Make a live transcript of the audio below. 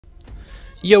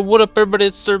Yo, what up, everybody?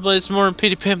 It's Third Place more in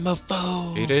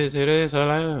PetayPanMoFo. It is,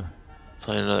 hello.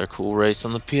 Playing another cool race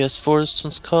on the PS4. This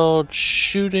one's called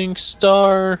Shooting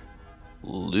Star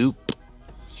Loop.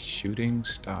 Shooting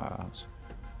stars.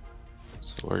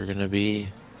 So we're gonna be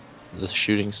the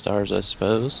shooting stars, I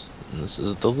suppose. And this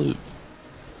is the loop.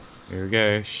 Here we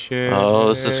go. Shit.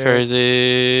 Oh, this is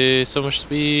crazy. So much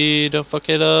speed. Don't fuck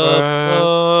it up.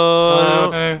 Oh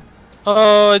no.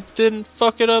 Oh, I didn't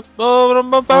fuck it up. Oh, but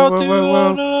I'm about to. Whoa.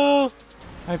 Oh no.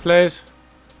 Hi, Blaze.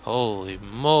 Holy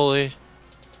moly.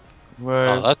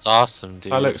 Whoa. Oh, that's awesome,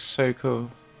 dude. That looks so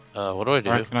cool. What do I do?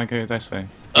 I reckon I go this way.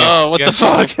 Oh, Yes,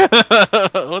 what yes. the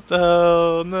fuck? What the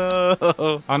hell? No.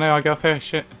 Oh no, I got up here.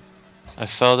 Shit. I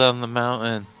fell down the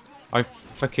mountain. I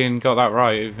fucking got that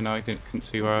right, even though I couldn't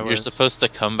see where I was. You're supposed to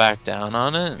come back down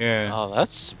on it? Yeah. Oh,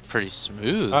 that's pretty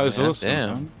smooth. That was man. awesome.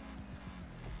 Damn. Man.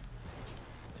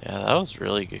 Yeah, that was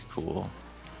really good. Cool.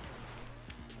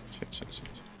 Shit.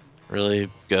 Really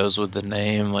goes with the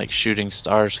name, like shooting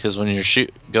stars, because when you're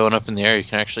going up in the air, you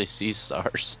can actually see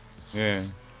stars, Yeah.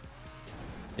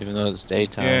 even though it's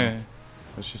daytime. Yeah.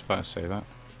 I was just about to say that.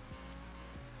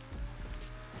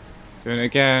 Doing it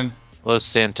again. Los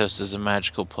Santos is a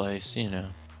magical place, you know.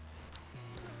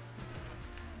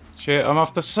 Shit, I'm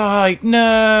off the side. No.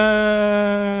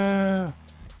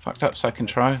 Fucked up second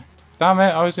try. Damn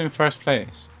it, I was in first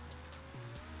place.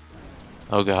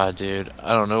 Oh god, dude,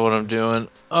 I don't know what I'm doing.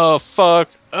 Oh fuck!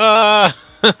 Ah!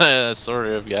 I sort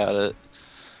of got it.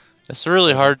 It's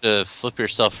really hard to flip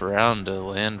yourself around to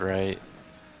land right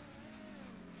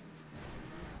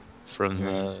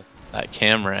from that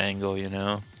camera angle, you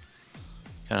know.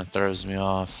 Kind of throws me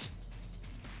off.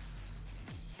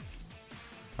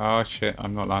 Oh shit,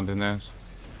 I'm not landing this.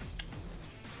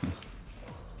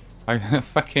 I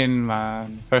fucking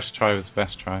man. First try was the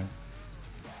best try.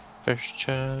 First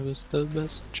try was the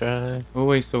best try.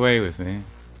 Always the way with me.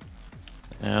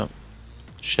 Yep.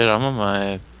 Shit, I'm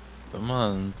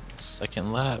on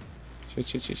second lap.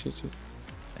 Shit.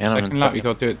 And Second lap, you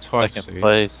gotta do it twice. Second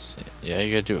place. Yeah,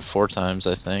 you gotta do it 4 times,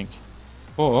 I think.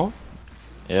 4?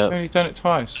 Yep. I've only done it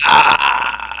twice.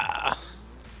 Ah!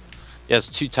 Yeah, it's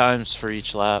 2 times for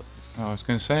each lap. Oh, I was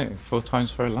gonna say 4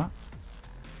 times for a lap.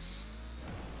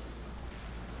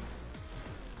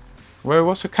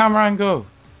 What's the camera angle?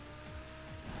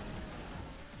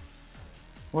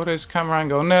 What is camera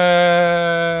angle?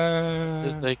 No.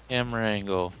 There's a camera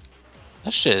angle.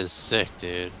 That shit is sick,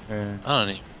 dude. Yeah. I don't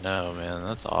even know, man.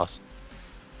 That's awesome.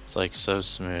 It's like so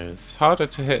smooth. It's harder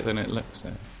to hit than it looks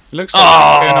there. It looks like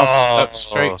it's going up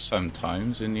straight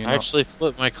sometimes, and you're I not. actually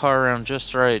flipped my car around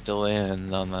just right to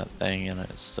land on that thing, and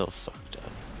it's still fucked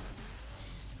up.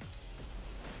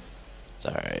 It's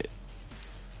alright.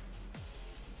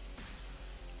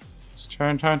 Just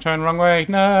turn, wrong way.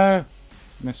 No!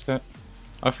 Missed it.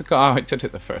 I forgot how I did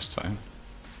it the first time.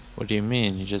 What do you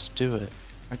mean? You just do it.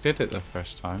 I did it the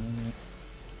first time.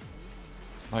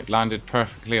 Like, landed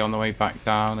perfectly on the way back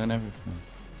down and everything.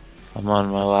 I'm on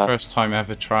my It's the lap. first time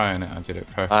ever trying it, I did it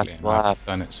perfectly. Last And I've lap.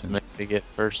 done it since. Makes me get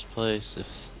first place if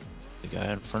the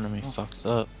guy in front of me fucks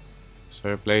up.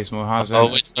 Sir Blazemore has it. Oh,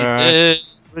 which he did.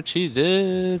 Which he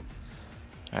did.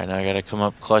 Alright, now I gotta come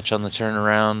up clutch on the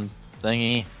turnaround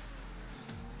thingy.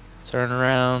 Turn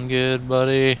around, good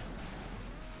buddy.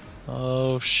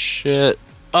 Oh shit.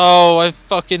 Oh, I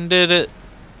fucking did it.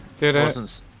 Did It it?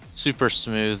 wasn't super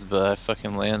smooth, but I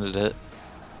fucking landed it.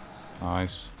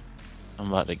 Nice. I'm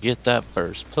about to get that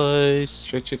first place.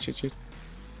 Shit.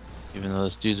 Even though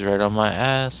this dude's right on my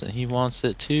ass and he wants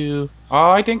it too. Oh,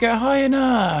 I didn't get high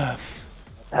enough.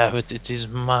 Ah, but it is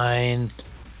mine.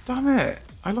 Damn it.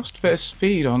 I lost a bit of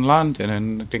speed on landing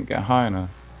and didn't get high enough.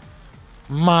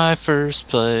 My first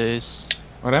place.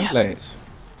 Well, them Yes. Blaze.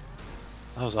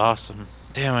 That was awesome.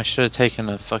 Damn, I should have taken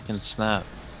a fucking snap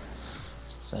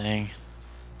thing.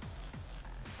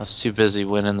 I was too busy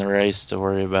winning the race to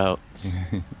worry about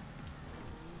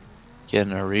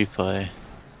getting a replay.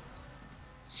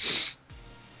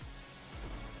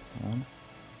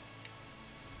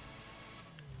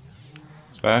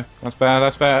 That's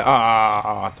better.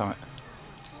 Ah, damn it.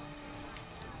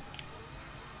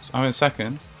 So I'm in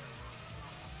second.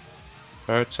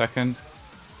 Third, second.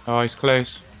 Oh, he's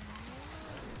close.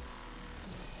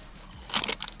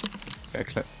 Get a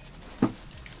clip.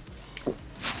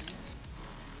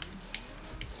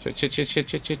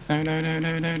 Shit.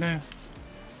 No.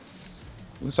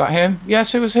 Was that him?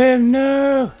 Yes, it was him.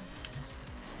 No.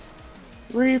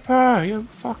 Reaper, you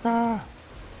fucker.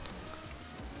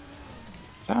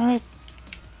 Damn it.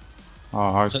 Oh,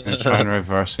 I was going to try and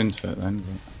reverse into it then.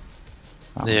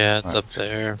 But Yeah, it's up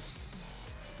there.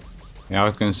 Yeah, I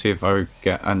was going to see if I would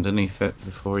get underneath it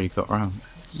before he got round.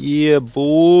 Yeah,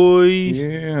 boy.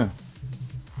 Yeah.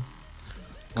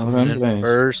 Coming in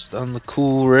first on the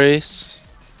cool race.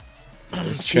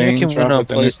 See, I can win on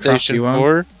PlayStation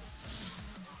 4.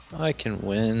 I can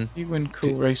win. You win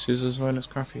cool races as well as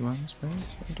crappy ones,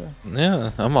 please.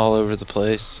 Yeah, I'm all over the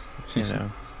place. You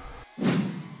know.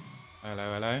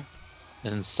 Hello, hello.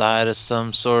 Inside of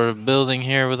some sort of building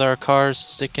here with our cars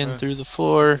sticking through the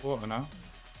floor. Water now.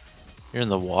 You're in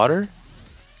the water?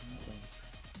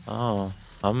 Oh,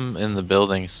 I'm in the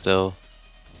building still.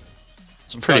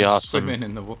 It's pretty awesome. Swimming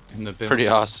in the building. Pretty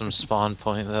awesome spawn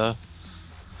point though.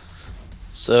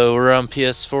 So we're on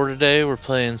PS4 today. We're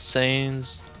playing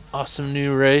Sane's awesome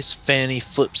new race, Fanny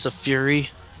Flips of Fury,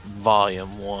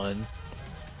 Volume 1.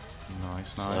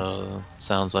 Nice. So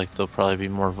sounds like there'll probably be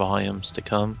more volumes to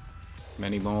come.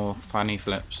 Many more Fanny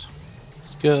flips.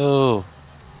 Let's go.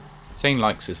 Sane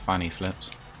likes his Fanny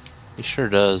flips. He sure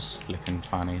does. Flipping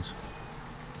fannies.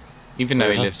 Even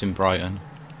though he lives in Brighton.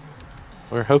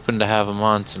 We're hoping to have him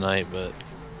on tonight, but...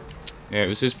 Yeah, it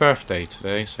was his birthday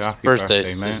today, so happy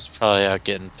birthday, mate. He's probably out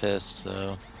getting pissed,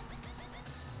 so...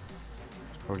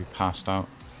 Probably passed out.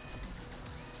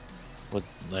 With,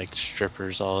 like,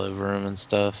 strippers all over him and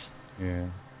stuff. Yeah.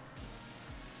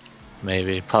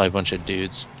 Maybe. Probably a bunch of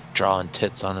dudes drawing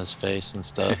tits on his face and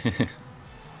stuff.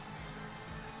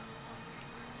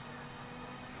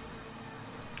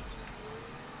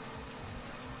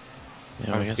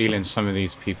 Yeah, I'm feeling some of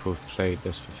these people have played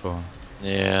this before.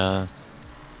 Yeah.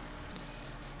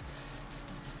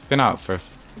 It's been out for a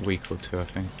week or two, I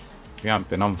think. We haven't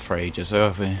been on for ages,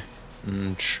 have we?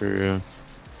 True.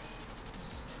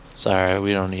 It's alright,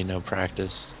 we don't need no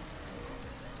practice.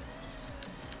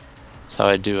 That's how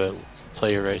I do it.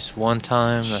 Play a race one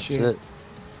time, that's it.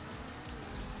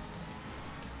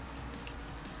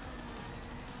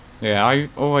 Yeah, I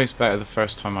always better the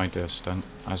first time I do a stunt,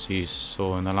 as you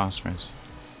saw in the last race.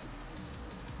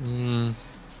 I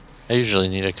usually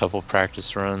need a couple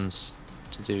practice runs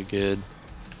to do good.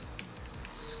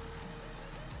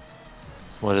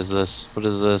 What is this? What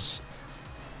is this?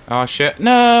 Oh shit,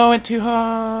 no, I went too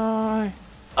high!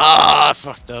 Ah, I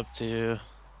fucked up too.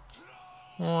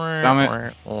 Damn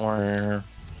it. That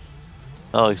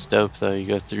looks dope though, you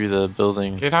go through the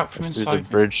building. Get out from inside. Through the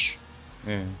bridge.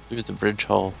 Yeah. Through the bridge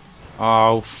hole.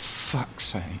 Oh, fuck's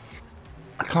sake.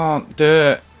 I can't do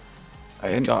it. I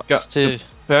ain't got to.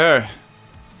 There.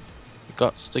 You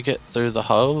got to get through the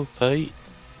hole, Pete.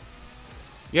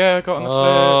 Yeah, I got on the flip.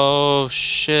 Oh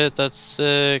shit, that's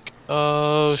sick.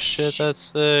 Oh shit, that's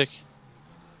sick.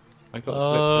 I got the flip.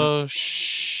 Oh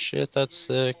shit, that's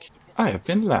sick. I have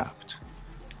been lapped.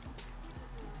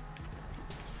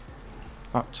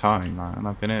 About time, man.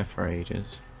 I've been here for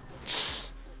ages.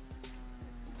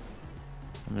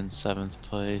 I'm in 7th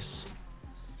place.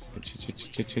 Go.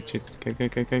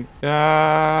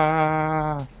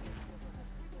 Ah!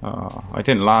 Oh, I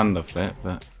didn't land the flip,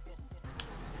 but...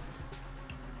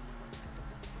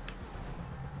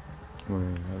 Whoa,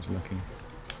 I was lucky.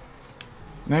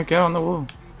 No, get on the wall.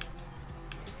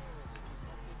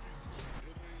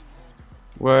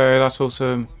 Whoa, that's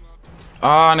awesome.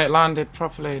 Ah, and it landed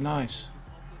properly. Nice.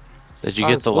 Did you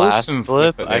get the last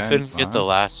flip? I couldn't get the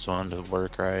last one to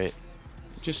work right.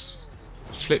 It just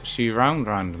flips you around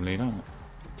randomly, don't it?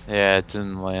 Yeah, it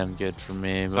didn't land good for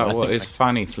me. Is that what his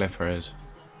Fanny flipper is?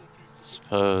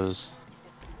 Suppose.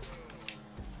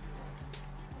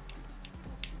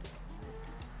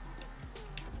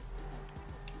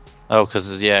 Oh,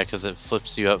 cause it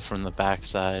flips you up from the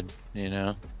backside, you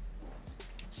know.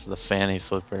 It's the Fanny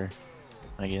flipper.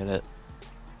 I get it.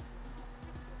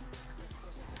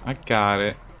 I got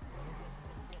it.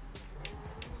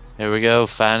 Here we go,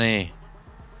 Fanny.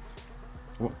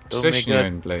 What position you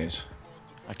in, please?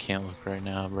 I can't look right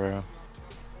now, bro.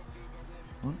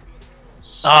 What?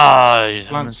 Ah, I'm in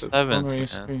 7th, man.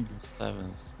 I'm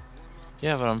 7th.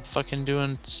 Yeah, but I'm fucking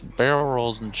doing barrel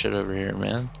rolls and shit over here,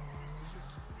 man.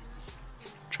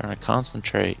 Trying to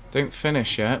concentrate. Don't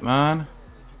finish yet, man.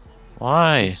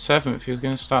 Why? 7th, you're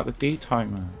gonna start the D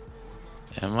timer.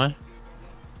 Am I?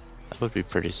 That would be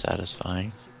pretty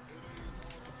satisfying.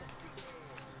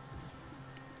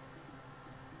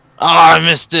 Oh, I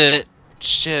missed it!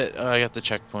 Shit. Oh, I got the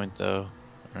checkpoint though.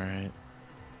 Alright.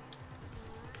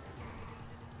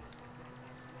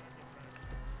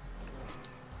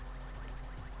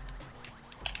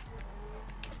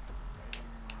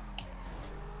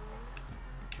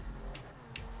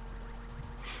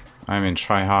 I'm in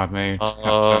try hard mode.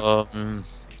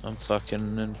 I'm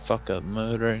fucking in fuck up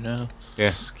mode right now.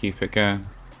 Yes, keep it going.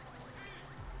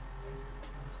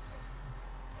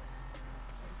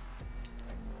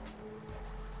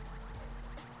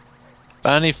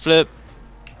 Fanny flip!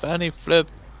 Fanny flip!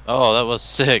 Oh, that was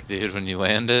sick, dude, when you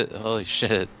land it. Holy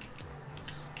shit.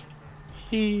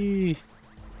 Hee.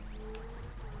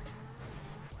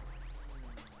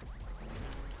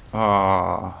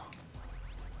 Ah.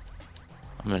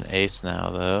 I'm an ace now,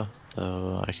 though,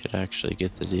 so I could actually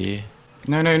get the D.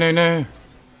 No, no, no, no.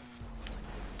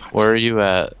 Where are you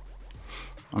at?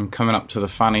 I'm coming up to the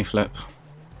Fanny flip.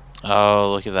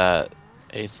 Oh, look at that.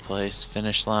 8th place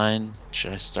finish line.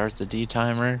 Should I start the D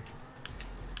timer?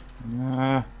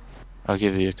 Nah. I'll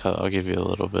give you a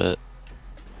little bit.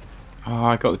 Oh,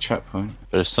 I got the checkpoint.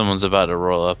 But if someone's about to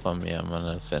roll up on me, I'm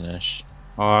gonna finish.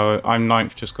 Oh, I'm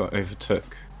 9th, just got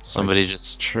overtook. Somebody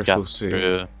just triple got C.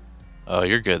 through. Oh,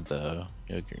 you're good though.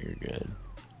 You're good.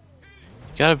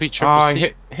 You gotta be Oh, triple I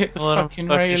C. hit the Let 'em fucking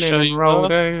fucking railing show and you rolled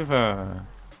up. over.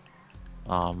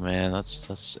 Oh man,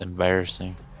 that's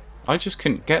embarrassing. I just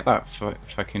couldn't get that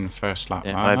fucking first lap,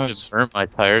 Damn, man. I've I just was burnt my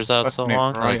tires out so fucking it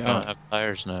long that I right don't up. have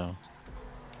tires now.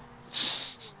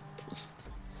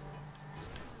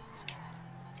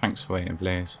 Thanks for waiting,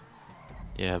 Blaze.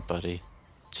 Yeah, buddy.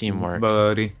 Teamwork.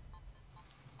 Buddy.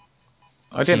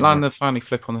 I didn't Teamwork. land the Fanny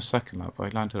flip on the second lap, but I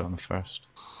landed on the first.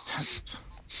 10th.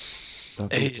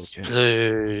 Double Ace digits.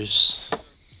 blues.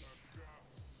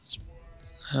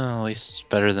 Oh, at least it's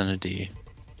better than a D.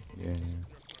 Yeah.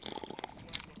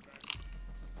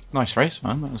 Nice race,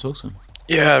 man. That was awesome.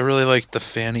 Yeah, I really like the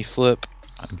Fanny flip.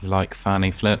 I like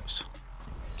Fanny flips.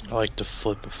 I like to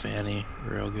flip a Fanny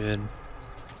real good.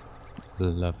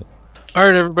 Love it.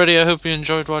 Alright everybody, I hope you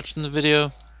enjoyed watching the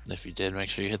video. If you did, make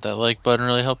sure you hit that like button,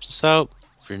 really helps us out.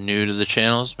 If you're new to the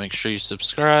channels, make sure you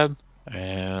subscribe.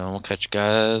 And we'll catch you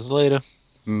guys later.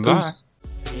 Bye.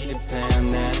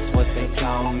 PetayPan, that's what they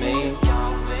call me.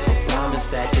 Promise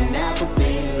that you never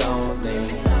be lonely.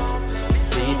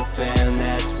 PetayPan,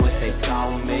 that's what they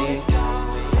call me.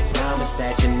 Promise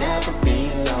that you never be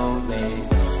lonely.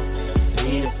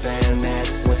 PetayPan,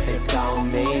 that's what they call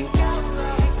me.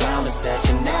 Promise that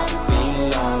you never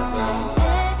be lonely.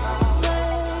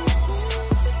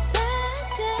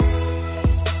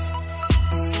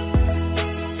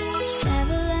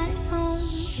 Neverland's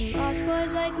home to lost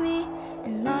boys like me,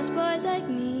 and lost boys like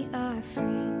me are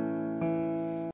free.